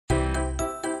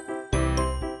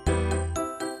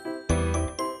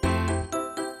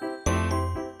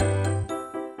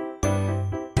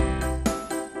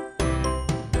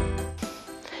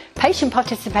Patient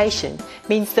participation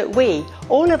means that we,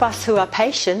 all of us who are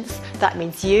patients, that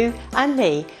means you and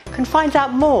me, can find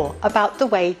out more about the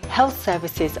way health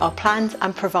services are planned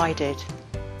and provided.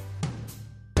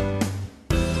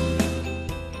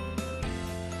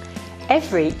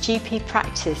 Every GP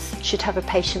practice should have a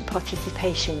patient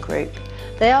participation group.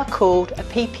 They are called a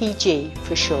PPG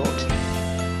for short.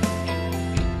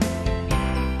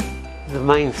 The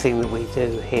main thing that we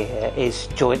do here is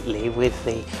jointly with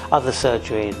the other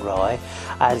surgery in Rye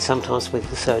and sometimes with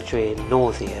the surgery in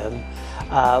Northiam,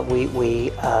 we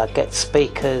get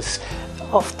speakers,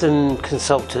 often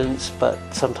consultants, but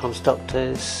sometimes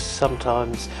doctors,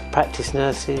 sometimes practice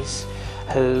nurses,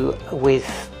 who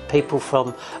with people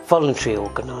from voluntary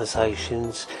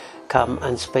organisations come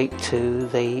and speak to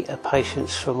the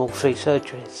patients from all three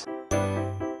surgeries.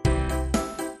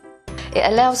 It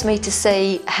allows me to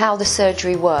see how the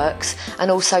surgery works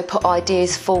and also put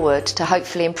ideas forward to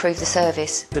hopefully improve the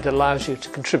service. It allows you to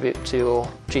contribute to your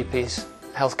GP's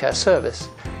healthcare service.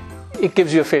 It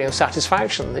gives you a feeling of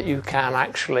satisfaction that you can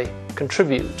actually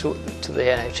contribute to the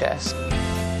NHS.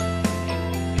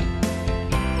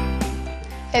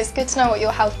 It's good to know what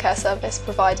your healthcare service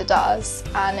provider does,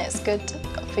 and it's good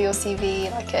for your CV,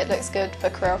 like it looks good for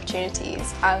career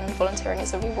opportunities, and volunteering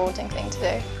is a rewarding thing to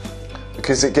do.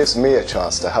 Because it gives me a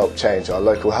chance to help change our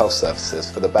local health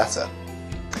services for the better.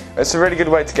 It's a really good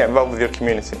way to get involved with your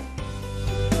community.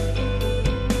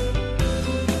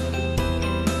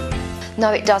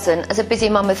 No, it doesn't. As a busy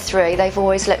mum of three, they've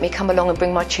always let me come along and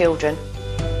bring my children.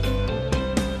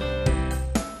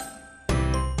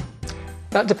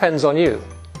 That depends on you.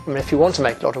 I mean, if you want to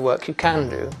make a lot of work, you can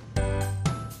do.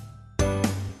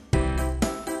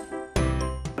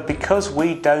 Because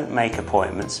we don't make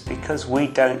appointments, because we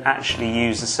don't actually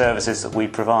use the services that we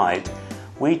provide,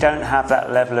 we don't have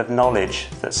that level of knowledge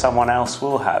that someone else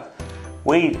will have.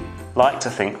 We like to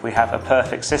think we have a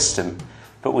perfect system,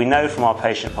 but we know from our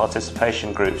patient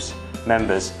participation groups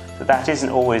members that that isn't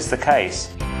always the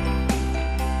case.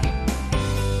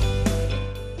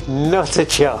 Not a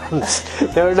chance.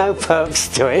 There are no perks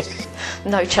to it.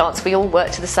 No chance. We all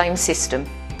work to the same system.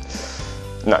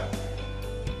 No.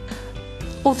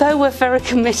 Although we're very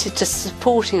committed to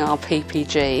supporting our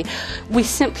PPG, we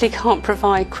simply can't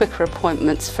provide quicker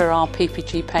appointments for our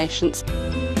PPG patients.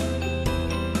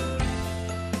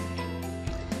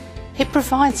 It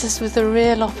provides us with a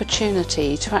real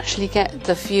opportunity to actually get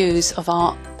the views of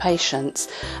our patients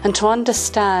and to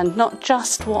understand not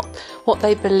just what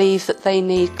they believe that they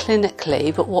need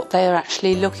clinically, but what they are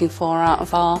actually looking for out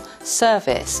of our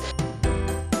service.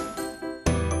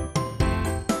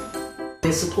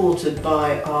 We're supported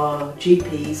by our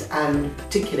GPs and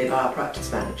particularly by our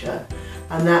practice manager,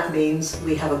 and that means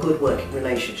we have a good working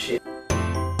relationship.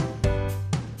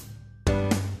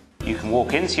 You can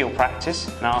walk into your practice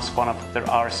and ask one of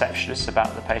our receptionists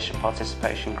about the patient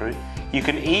participation group. You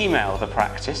can email the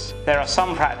practice. There are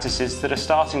some practices that are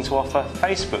starting to offer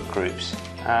Facebook groups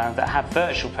that have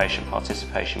virtual patient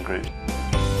participation groups.